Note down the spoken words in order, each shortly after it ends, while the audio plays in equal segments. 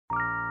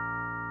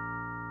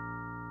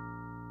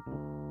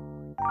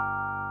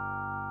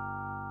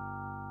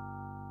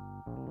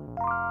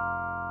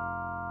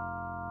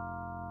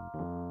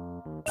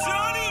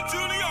Johnny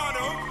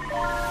Julianano.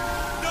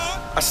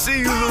 I see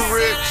you, Lou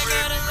Rich,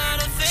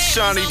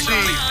 Johnny D,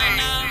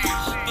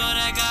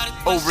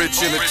 O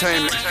Rich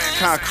Entertainment,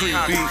 Concrete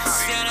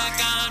Beats,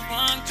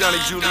 Johnny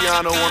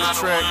Julianano on the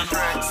track,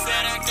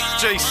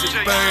 Jason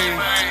Bang,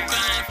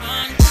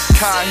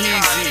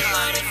 Kahizi,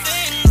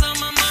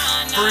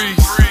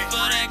 Freeze.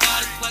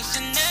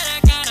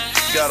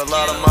 Got a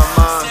lot on my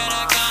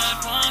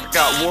mind.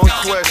 Got one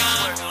question.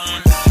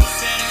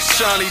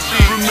 Johnny D,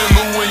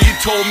 remember when you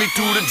told me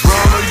through the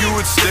drama you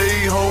would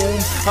stay home?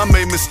 I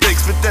made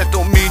mistakes, but that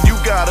don't mean you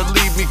gotta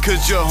leave me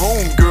cause your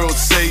homegirl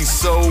say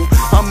so.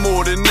 I'm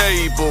more than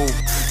able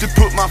to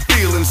put my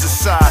feelings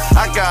aside.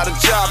 I got a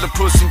job to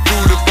put some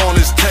food up on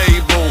his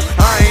table.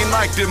 I ain't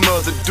like them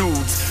other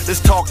dudes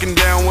that's talking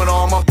down with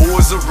all my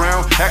boys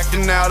around,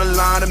 acting out of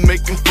line and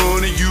making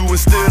fun of you.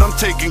 Instead, I'm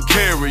taking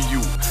care of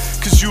you,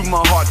 cause you my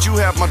heart, you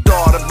have my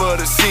daughter,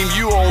 but it seems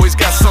you always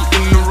got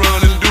something to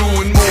run and do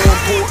and more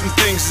important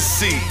things to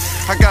see.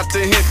 I got the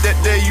hint that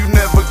day you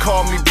never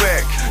called me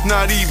back,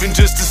 not even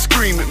just to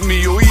scream at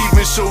me or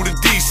even show the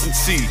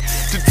decency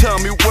to tell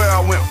me where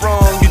I went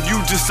wrong, and you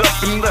just up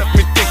and left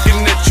me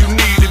thinking that you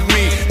needed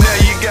me. Now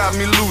you got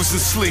me losing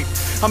sleep.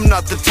 I'm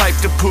not the type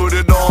to put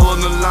it all on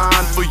the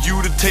line for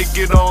you to take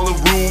it all and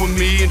ruin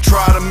me and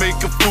try to make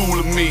a fool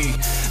of me.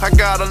 I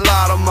got a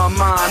lot on my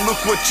mind,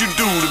 look what you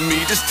do to me.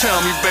 Just tell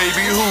me,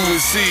 baby, who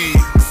is he?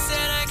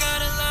 Said I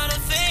got a lot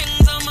of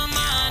things on my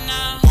mind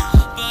now,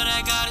 but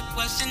I got a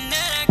question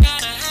that I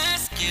gotta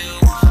ask you.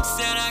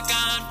 Said I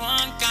got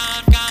one,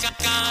 got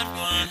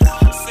one.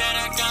 Said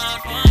I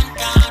got one,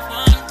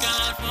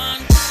 got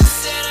one.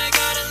 Said I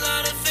got a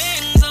lot of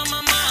things on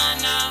my mind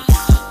now,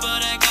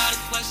 but I got a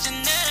question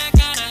that I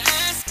gotta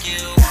ask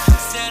you.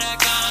 Said I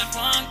got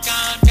one,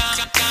 got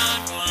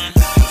one.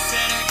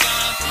 Said I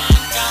got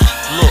one,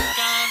 Look,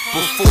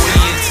 before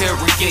the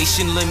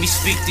interrogation, let me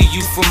speak to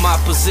you from my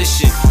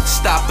position.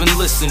 Stop and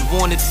listen,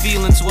 wanted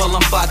feelings, well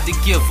I'm about to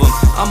give them.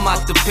 I'm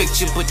out the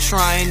picture but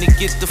trying to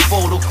get the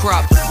photo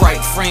cropped. Right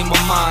frame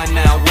of mind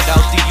now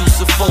without the use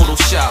of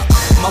Photoshop.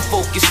 My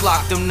focus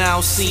locked, I'm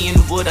now seeing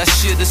what I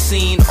should've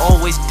seen.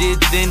 Always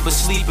did then, but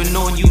sleeping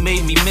on you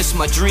made me miss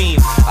my dream.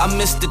 I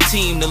missed the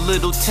team, the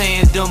little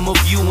tandem of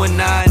you and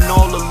I, and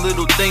all the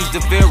little things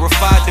that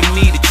verified to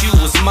me that you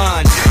was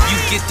mine. You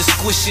get the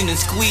squishing and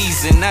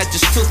squeezing, I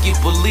just took it,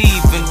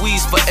 believe, and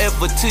wheeze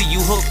forever till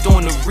you hooked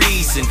on the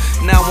reason.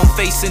 Now I'm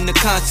facing the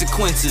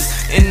consequences,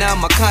 and now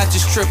my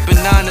conscience tripping.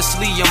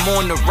 Honestly, I'm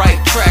on the right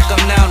track,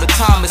 I'm now the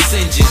Thomas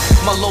engine.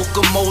 My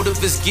locomotive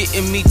is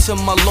getting me to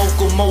my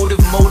locomotive,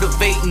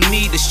 motivating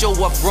me to show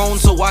I've grown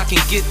so I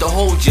can get to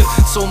hold you.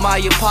 So my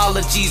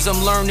apologies,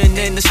 I'm learning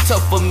and it's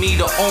tough for me.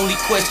 The only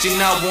question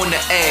I wanna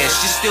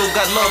ask, you still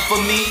got love for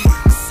me?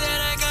 said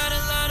I got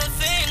a lot of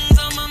things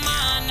on my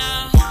mind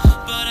now,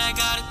 but I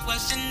got a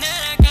question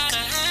that I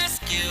gotta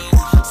ask you.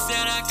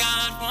 Said I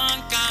got one,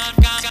 got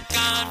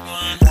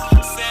one.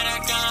 Said I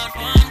got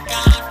one,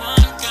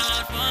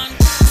 got one.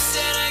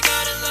 Said I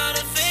got a lot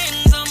of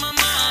things on my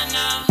mind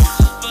now,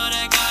 but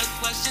I got a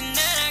question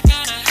that I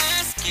gotta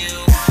ask you.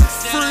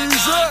 Said I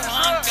got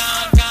one,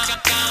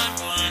 got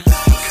one.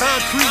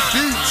 Concrete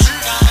Beats.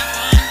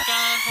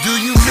 Do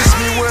you miss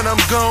me when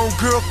I'm gone?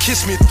 Girl,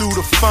 kiss me through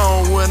the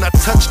phone. When I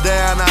touch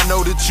down, I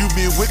know that you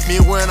be with me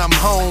when I'm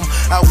home.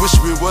 I wish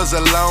we was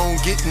alone,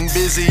 getting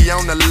busy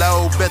on the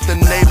low. Bet the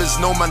neighbors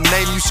know my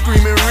name. You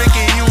screaming,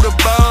 Ricky, you the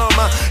bum.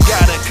 I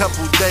got a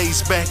couple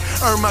days back,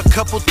 earn my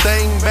couple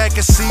things back.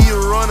 I see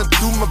you running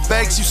through my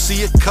bags, you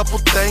see a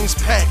couple things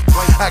packed.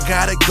 I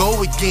gotta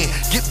go again,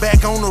 get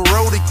back on the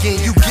road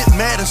again. You get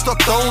mad and start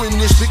throwing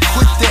this, but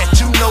quit that.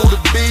 You know the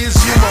biz,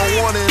 you my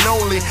one and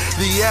only,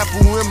 the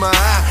apple in my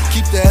eye.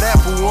 Keep that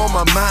apple on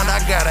my mind,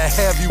 I gotta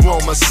have you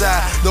on my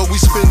side. Though we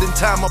spending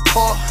time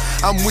apart,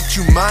 I'm with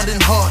you mind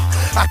and heart.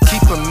 I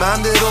keep in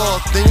mind it all,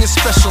 thing is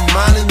special,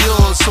 mine and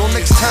yours. So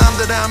next time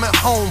that I'm at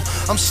home,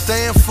 I'm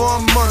staying for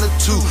a month or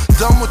two.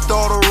 Done with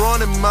all the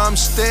running, I'm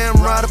staying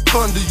right up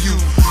under you.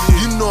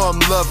 You know I'm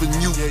loving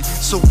you,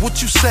 so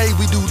what you say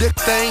we do that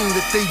thing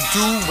that they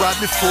do right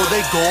before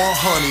they go on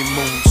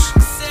honeymoons.